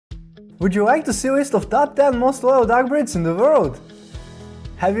Would you like to see a list of top 10 most loyal dog breeds in the world?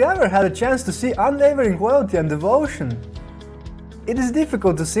 Have you ever had a chance to see unwavering loyalty and devotion? It is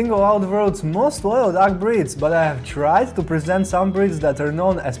difficult to single out the world's most loyal dog breeds, but I have tried to present some breeds that are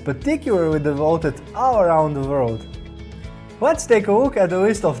known as particularly devoted all around the world. Let's take a look at the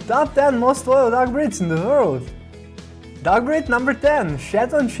list of top 10 most loyal dog breeds in the world. Dog breed number 10,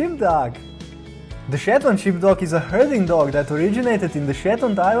 Shetland Sheepdog. The Shetland Sheepdog is a herding dog that originated in the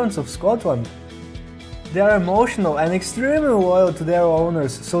Shetland Islands of Scotland. They are emotional and extremely loyal to their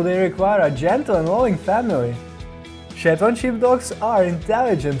owners, so they require a gentle and loving family. Shetland Sheepdogs are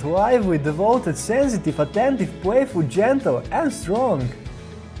intelligent, lively, devoted, sensitive, attentive, playful, gentle, and strong.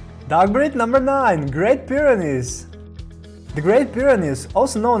 Dog breed number 9, Great Pyrenees. The Great Pyrenees,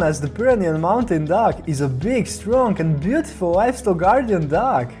 also known as the Pyrenean Mountain Dog, is a big, strong, and beautiful livestock guardian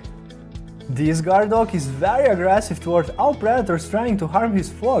dog. This guard dog is very aggressive toward all predators trying to harm his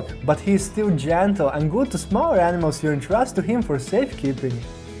flock, but he is still gentle and good to smaller animals you entrust to him for safekeeping.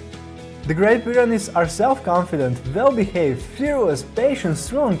 The Great Pyrenees are self-confident, well-behaved, fearless, patient,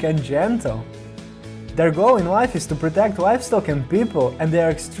 strong, and gentle. Their goal in life is to protect livestock and people, and they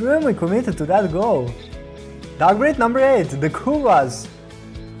are extremely committed to that goal. Dog breed number 8, the Kuvas.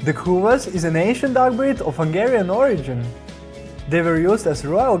 The Kuvas is an ancient dog breed of Hungarian origin. They were used as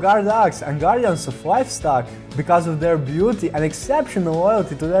royal guard dogs and guardians of livestock. Because of their beauty and exceptional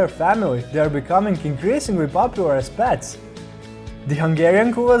loyalty to their family, they are becoming increasingly popular as pets. The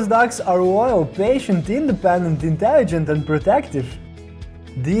Hungarian Kuvas dogs are loyal, patient, independent, intelligent, and protective.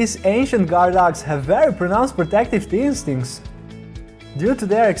 These ancient guard dogs have very pronounced protective instincts. Due to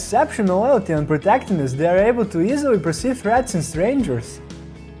their exceptional loyalty and protectiveness, they are able to easily perceive threats in strangers.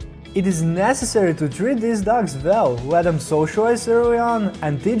 It is necessary to treat these dogs well, let them socialize early on,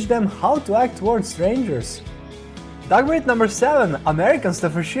 and teach them how to act towards strangers. Dog breed number 7, American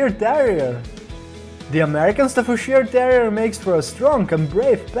Staffordshire Terrier. The American Staffordshire Terrier makes for a strong and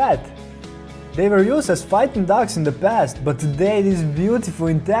brave pet. They were used as fighting dogs in the past, but today these beautiful,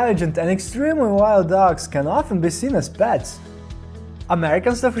 intelligent, and extremely loyal dogs can often be seen as pets.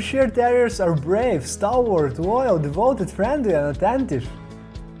 American Staffordshire Terriers are brave, stalwart, loyal, devoted, friendly, and attentive.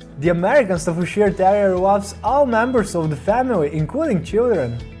 The American Staffordshire Terrier loves all members of the family, including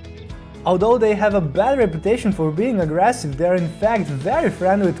children. Although they have a bad reputation for being aggressive, they are in fact very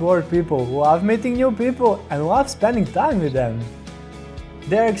friendly toward people, love meeting new people, and love spending time with them.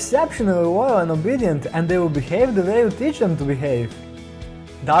 They are exceptionally loyal and obedient, and they will behave the way you teach them to behave.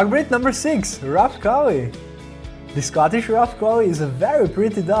 Dog breed number 6, Rough Collie. The Scottish Rough Collie is a very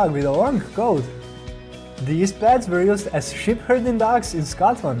pretty dog with a long coat. These pets were used as sheep herding dogs in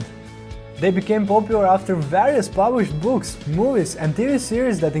Scotland. They became popular after various published books, movies, and TV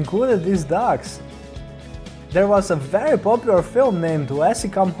series that included these dogs. There was a very popular film named Lassie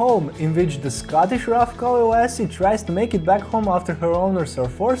Come Home, in which the Scottish Rough Collie Lassie tries to make it back home after her owners are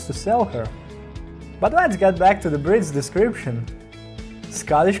forced to sell her. But let's get back to the breed's description.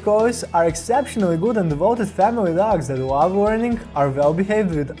 Scottish Collies are exceptionally good and devoted family dogs that love learning, are well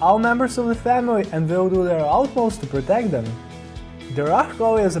behaved with all members of the family, and will do their utmost to protect them. The Rough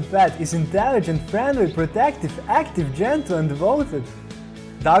Collie as a pet is intelligent, friendly, protective, active, gentle, and devoted.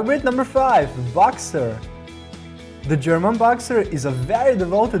 Dog breed number 5, Boxer. The German Boxer is a very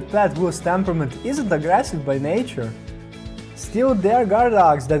devoted pet whose temperament isn't aggressive by nature. Still, they are guard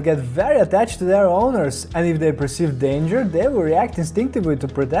dogs that get very attached to their owners, and if they perceive danger, they will react instinctively to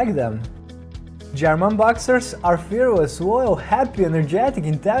protect them. German Boxers are fearless, loyal, happy, energetic,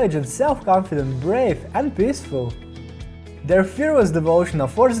 intelligent, self-confident, brave, and peaceful. Their fearless devotion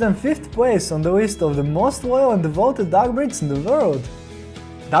affords them 5th place on the list of the most loyal and devoted dog breeds in the world.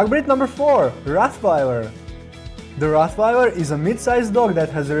 Dog breed number 4, Rottweiler. The Rottweiler is a mid-sized dog that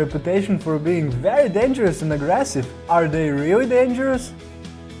has a reputation for being very dangerous and aggressive. Are they really dangerous?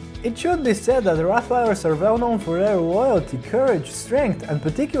 It should be said that Rottweilers are well known for their loyalty, courage, strength, and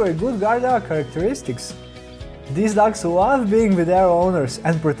particularly good guard dog characteristics. These dogs love being with their owners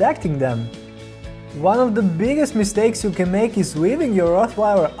and protecting them. One of the biggest mistakes you can make is leaving your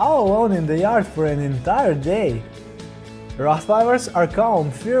Rottweiler all alone in the yard for an entire day. Rottweilers are calm,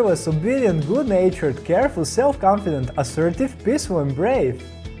 fearless, obedient, good-natured, careful, self-confident, assertive, peaceful, and brave.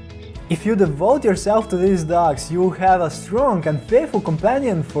 If you devote yourself to these dogs, you will have a strong and faithful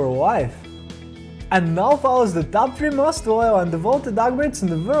companion for life. And now follows the top 3 most loyal and devoted dog breeds in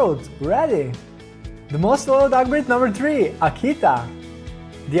the world. Ready? The most loyal dog breed number 3, Akita.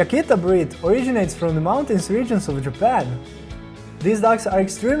 The Akita breed originates from the mountainous regions of Japan. These dogs are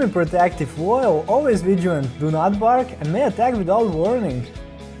extremely protective, loyal, always vigilant, do not bark, and may attack without warning.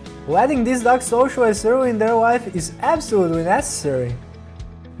 Letting these dogs socialize early in their life is absolutely necessary.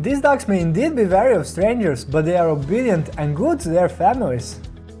 These dogs may indeed be wary of strangers, but they are obedient and good to their families.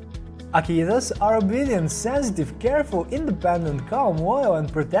 Akitas are obedient, sensitive, careful, independent, calm, loyal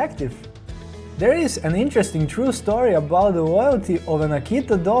and protective. There is an interesting true story about the loyalty of an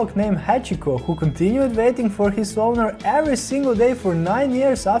Akita dog named Hachiko, who continued waiting for his owner every single day for 9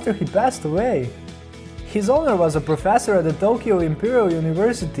 years after he passed away. His owner was a professor at the Tokyo Imperial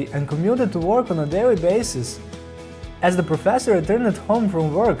University and commuted to work on a daily basis. As the professor returned home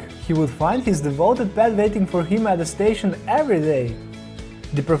from work, he would find his devoted pet waiting for him at the station every day.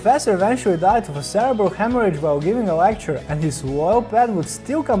 The professor eventually died of a cerebral hemorrhage while giving a lecture, and his loyal pet would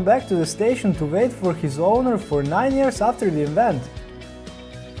still come back to the station to wait for his owner for 9 years after the event.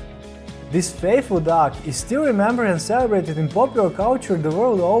 This faithful dog is still remembered and celebrated in popular culture the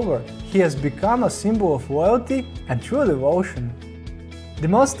world over. He has become a symbol of loyalty and true devotion. The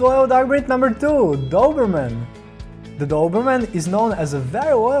most loyal dog breed number 2, Doberman. The Doberman is known as a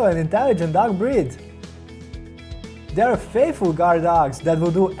very loyal and intelligent dog breed. They are faithful guard dogs that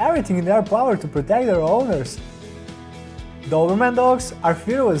will do everything in their power to protect their owners. Doberman dogs are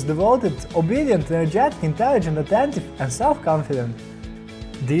fearless, devoted, obedient, energetic, intelligent, attentive, and self-confident.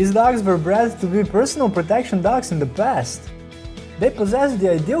 These dogs were bred to be personal protection dogs in the past. They possess the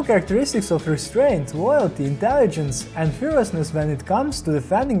ideal characteristics of restraint, loyalty, intelligence, and fearlessness when it comes to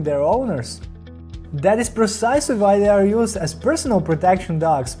defending their owners. That is precisely why they are used as personal protection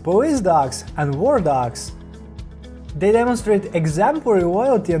dogs, police dogs, and war dogs. They demonstrate exemplary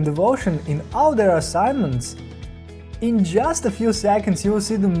loyalty and devotion in all their assignments. In just a few seconds you will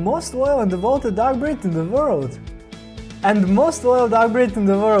see the most loyal and devoted dog breed in the world. And the most loyal dog breed in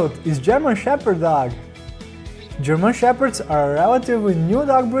the world is German Shepherd dog. German Shepherds are a relatively new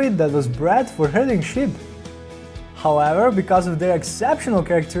dog breed that was bred for herding sheep. However, because of their exceptional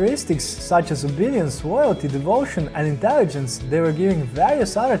characteristics such as obedience, loyalty, devotion, and intelligence, they were given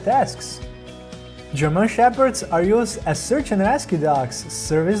various other tasks. German Shepherds are used as search and rescue dogs,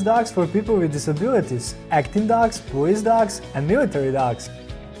 service dogs for people with disabilities, acting dogs, police dogs, and military dogs.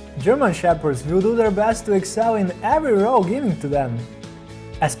 German Shepherds will do their best to excel in every role given to them.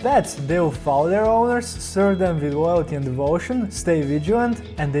 As pets, they will follow their owners, serve them with loyalty and devotion, stay vigilant,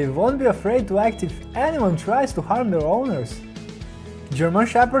 and they won't be afraid to act if anyone tries to harm their owners. German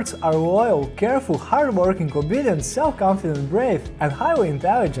Shepherds are loyal, careful, hardworking, obedient, self-confident, brave, and highly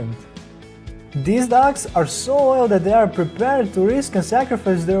intelligent. These dogs are so loyal that they are prepared to risk and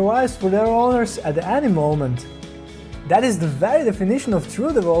sacrifice their lives for their owners at any moment. That is the very definition of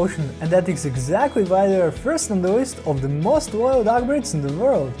true devotion, and that is exactly why they are first on the list of the most loyal dog breeds in the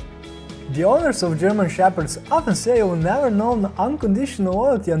world. The owners of German Shepherds often say you will never know unconditional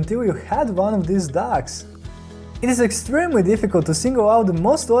loyalty until you had one of these dogs. It is extremely difficult to single out the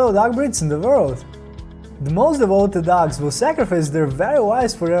most loyal dog breeds in the world. The most devoted dogs will sacrifice their very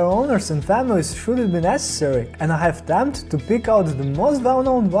lives for their owners and families should it be necessary, and I have attempted to pick out the most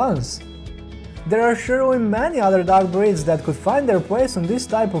well-known ones. There are surely many other dog breeds that could find their place on this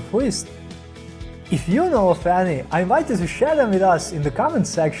type of list. If you know of any, I invite you to share them with us in the comments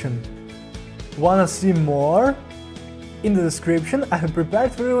section. Wanna see more? In the description I have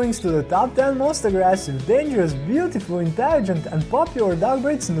prepared 3 links to the top 10 most aggressive, dangerous, beautiful, intelligent and popular dog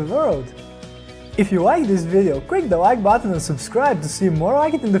breeds in the world. If you like this video, click the like button and subscribe to see more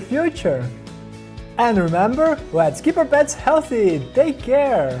like it in the future. And remember, let's keep our pets healthy, take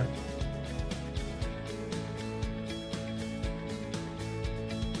care!